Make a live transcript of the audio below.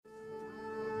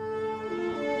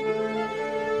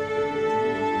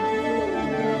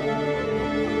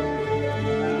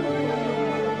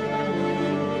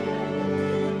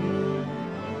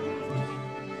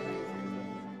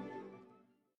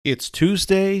It's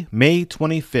Tuesday, May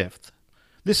 25th.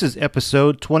 This is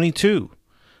episode 22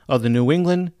 of the New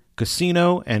England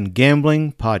Casino and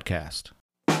Gambling Podcast.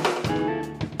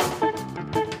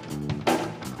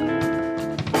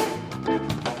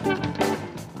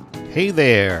 Hey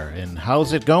there, and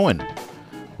how's it going?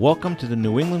 Welcome to the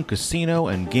New England Casino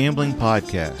and Gambling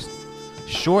Podcast.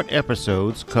 Short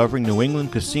episodes covering New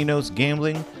England casinos,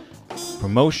 gambling,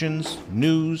 promotions,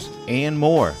 news, and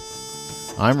more.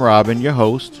 I'm Robin, your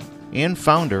host and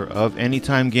founder of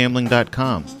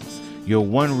AnytimeGambling.com, your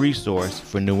one resource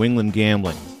for New England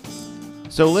gambling.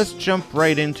 So let's jump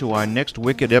right into our next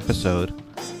wicked episode,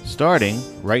 starting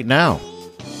right now.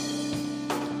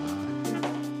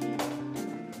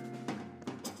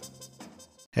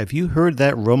 Have you heard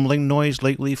that rumbling noise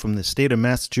lately from the state of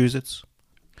Massachusetts?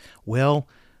 Well,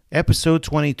 episode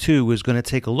 22 is going to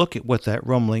take a look at what that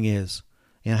rumbling is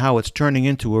and how it's turning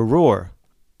into a roar.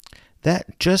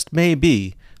 That just may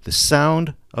be the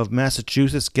sound of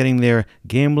Massachusetts getting their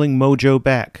gambling mojo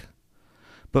back.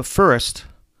 But first,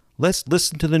 let's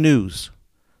listen to the news.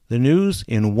 The news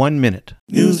in 1 minute.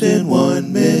 News in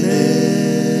 1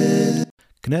 minute.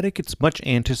 Connecticut's much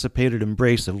anticipated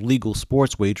embrace of legal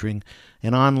sports wagering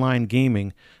and online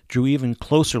gaming drew even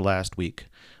closer last week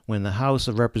when the House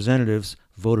of Representatives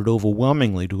voted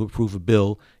overwhelmingly to approve a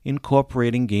bill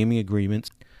incorporating gaming agreements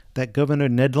that Governor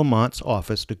Ned Lamont's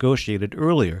office negotiated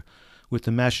earlier with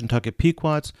the Mashantucket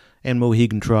Pequots and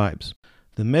Mohegan tribes.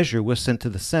 The measure was sent to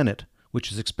the Senate,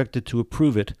 which is expected to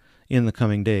approve it in the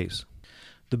coming days.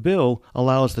 The bill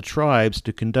allows the tribes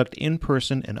to conduct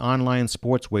in-person and online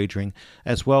sports wagering,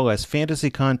 as well as fantasy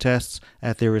contests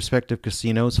at their respective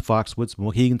casinos, Foxwoods,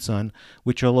 Mohegan Sun,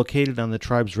 which are located on the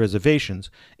tribe's reservations,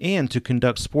 and to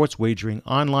conduct sports wagering,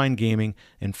 online gaming,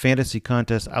 and fantasy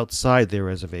contests outside their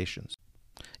reservations.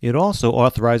 It also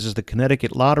authorizes the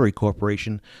Connecticut Lottery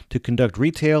Corporation to conduct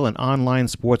retail and online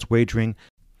sports wagering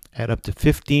at up to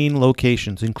 15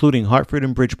 locations, including Hartford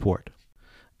and Bridgeport.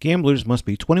 Gamblers must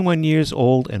be 21 years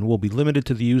old and will be limited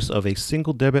to the use of a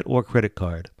single debit or credit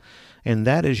card. And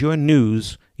that is your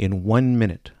news in 1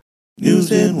 minute.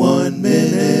 News in 1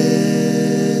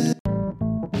 minute.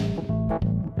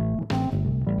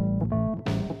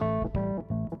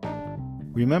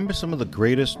 Remember some of the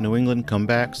greatest New England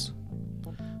comebacks?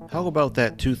 How about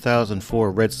that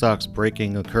 2004 Red Sox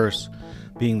breaking a curse,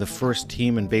 being the first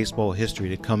team in baseball history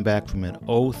to come back from an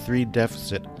 0-3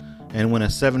 deficit and win a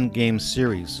 7-game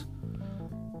series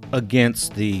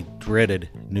against the dreaded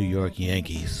New York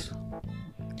Yankees?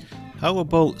 How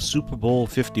about Super Bowl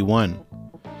 51?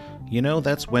 You know,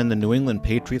 that's when the New England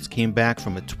Patriots came back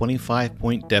from a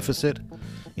 25-point deficit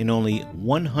in only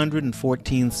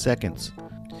 114 seconds,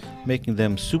 making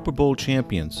them Super Bowl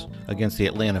champions against the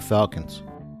Atlanta Falcons.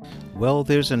 Well,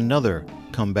 there's another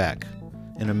comeback,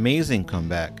 an amazing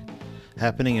comeback,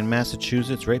 happening in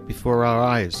Massachusetts right before our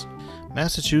eyes.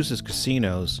 Massachusetts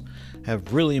casinos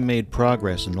have really made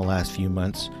progress in the last few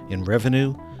months in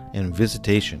revenue and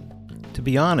visitation. To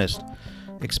be honest,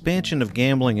 expansion of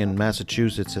gambling in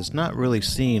Massachusetts has not really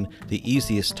seen the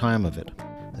easiest time of it.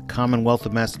 The Commonwealth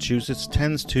of Massachusetts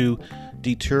tends to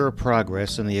deter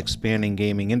progress in the expanding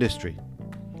gaming industry.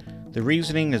 The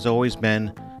reasoning has always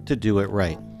been to do it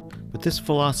right, but this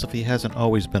philosophy hasn't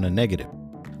always been a negative.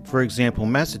 For example,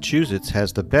 Massachusetts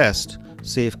has the best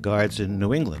safeguards in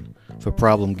New England for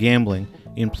problem gambling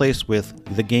in place with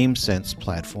the GameSense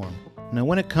platform. Now,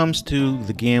 when it comes to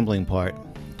the gambling part,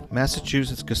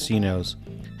 Massachusetts casinos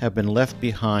have been left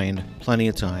behind plenty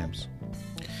of times.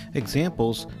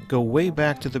 Examples go way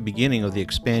back to the beginning of the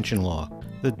expansion law.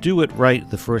 The do it right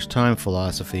the first time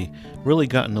philosophy really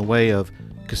got in the way of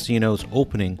casinos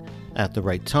opening at the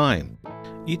right time.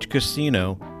 Each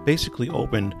casino basically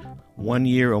opened 1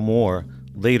 year or more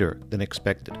later than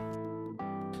expected.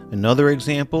 Another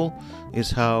example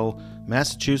is how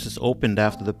Massachusetts opened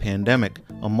after the pandemic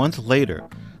a month later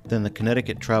than the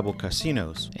Connecticut tribal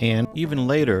casinos, and even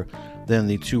later than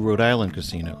the 2 Rhode Island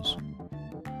casinos.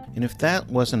 And if that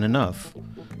wasn't enough,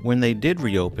 when they did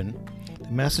reopen,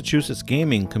 the Massachusetts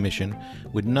Gaming Commission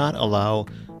would not allow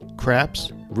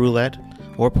craps, roulette,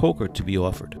 or poker to be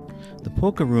offered. The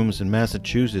poker rooms in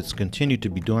Massachusetts continue to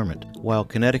be dormant, while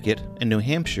Connecticut and New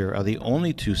Hampshire are the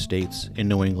only 2 states in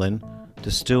New England to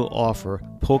still offer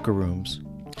poker rooms.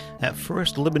 At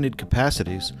first limited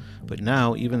capacities, but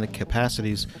now even the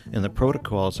capacities and the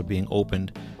protocols are being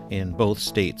opened in both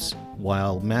states,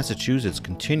 while Massachusetts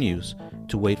continues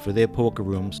to wait for their poker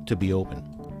rooms to be open.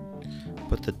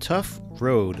 But the tough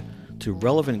road to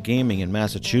relevant gaming in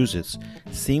Massachusetts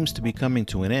seems to be coming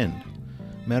to an end.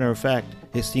 Matter of fact,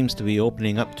 it seems to be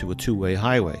opening up to a 2-way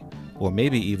highway, or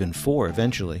maybe even 4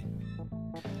 eventually.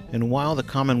 And while the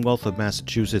Commonwealth of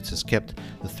Massachusetts has kept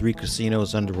the 3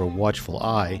 casinos under a watchful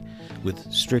eye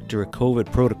with stricter COVID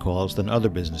protocols than other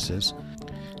businesses,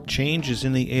 change is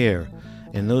in the air,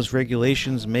 and those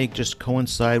regulations may just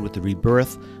coincide with the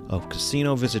rebirth of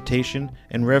casino visitation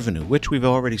and revenue, which we've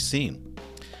already seen.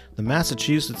 The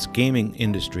Massachusetts gaming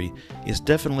industry is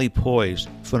definitely poised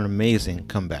for an amazing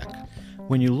comeback.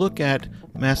 When you look at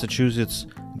Massachusetts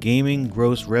gaming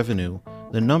gross revenue,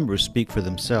 the numbers speak for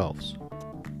themselves.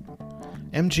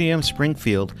 MGM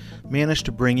Springfield managed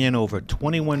to bring in over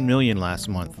 $21 million last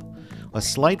month, a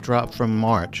slight drop from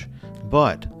March,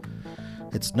 but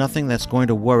it's nothing that's going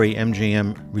to worry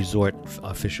MGM Resort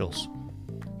officials.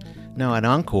 Now at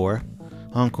Encore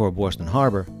Boston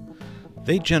Harbor,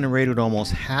 they generated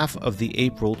almost half of the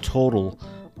April total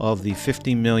of the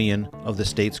 $50 million of the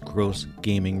state's gross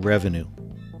gaming revenue.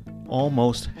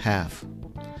 Almost half.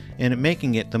 And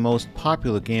making it the most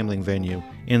popular gambling venue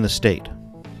in the state.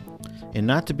 And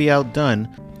not to be outdone,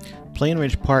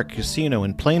 Plainridge Park Casino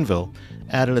in Plainville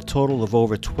added a total of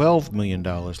over $12 million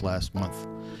last month,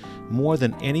 more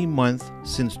than any month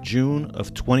since June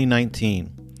of 2019,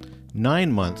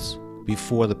 9 months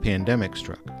before the pandemic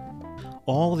struck.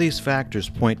 All these factors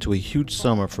point to a huge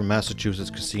summer for Massachusetts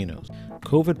casinos.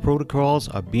 COVID protocols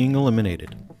are being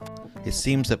eliminated. It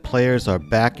seems that players are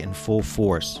back in full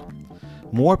force.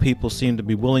 More people seem to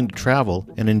be willing to travel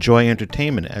and enjoy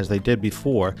entertainment as they did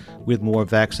before, with more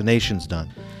vaccinations done.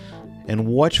 And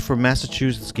watch for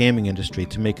Massachusetts gaming industry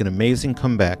to make an amazing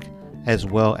comeback, as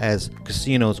well as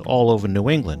casinos all over New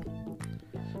England.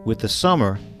 With the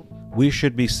summer, we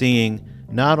should be seeing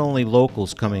not only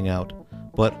locals coming out,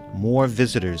 but more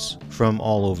visitors from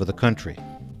all over the country.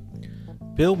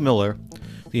 Bill Miller,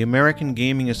 the American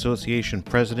Gaming Association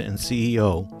president and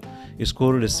CEO, is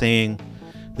quoted as saying,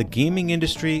 "The gaming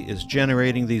industry is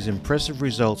generating these impressive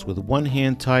results with one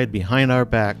hand tied behind our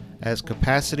back as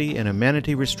capacity and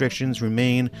amenity restrictions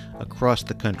remain across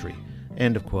the country."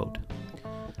 End of quote.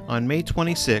 On May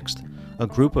 26th, a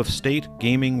group of state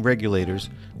gaming regulators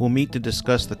will meet to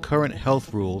discuss the current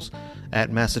health rules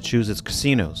at Massachusetts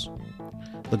casinos.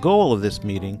 The goal of this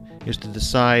meeting is to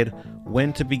decide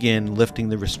when to begin lifting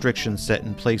the restrictions set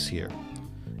in place here.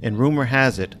 And rumor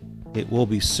has it, it will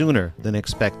be sooner than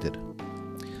expected.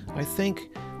 I think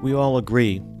we all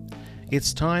agree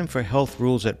it's time for health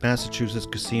rules at Massachusetts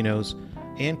casinos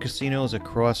and casinos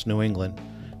across New England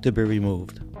to be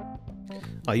removed.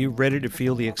 Are you ready to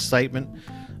feel the excitement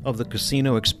of the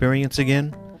casino experience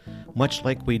again, much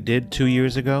like we did 2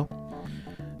 years ago?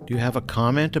 Do you have a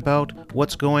comment about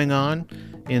what's going on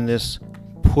in this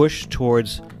push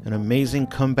towards an amazing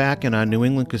comeback in our New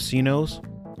England casinos?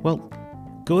 Well,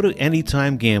 go to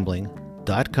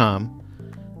anytimegambling.com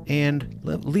and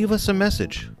leave us a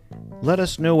message. Let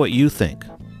us know what you think.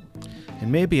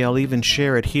 And maybe I'll even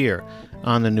share it here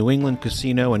on the New England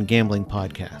Casino and Gambling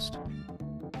Podcast.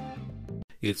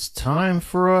 It's time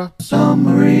for a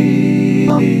summary.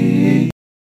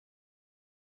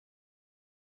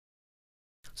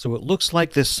 So it looks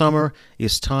like this summer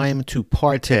is time to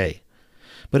partay,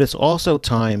 but it's also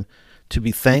time to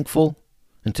be thankful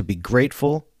and to be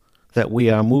grateful that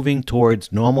we are moving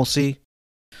towards normalcy.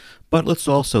 But let's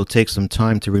also take some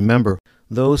time to remember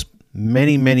those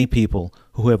many, many people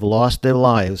who have lost their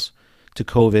lives to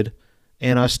COVID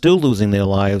and are still losing their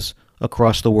lives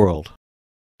across the world.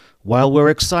 While we're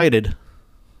excited,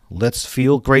 let's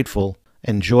feel grateful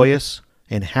and joyous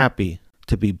and happy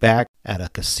to be back at a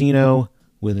casino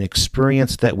with an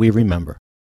experience that we remember.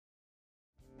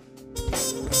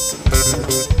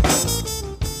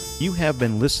 You have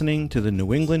been listening to the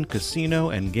New England Casino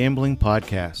and Gambling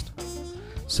Podcast.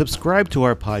 Subscribe to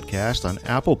our podcast on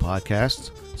Apple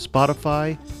Podcasts,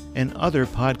 Spotify, and other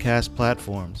podcast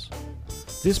platforms.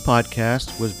 This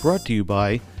podcast was brought to you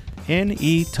by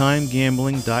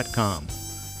anytimegambling.com,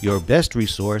 your best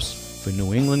resource for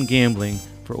New England gambling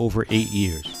for over 8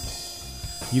 years.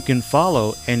 You can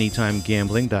follow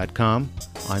anytimegambling.com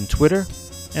on Twitter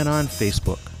and on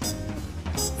Facebook.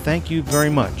 Thank you very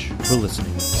much for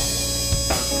listening.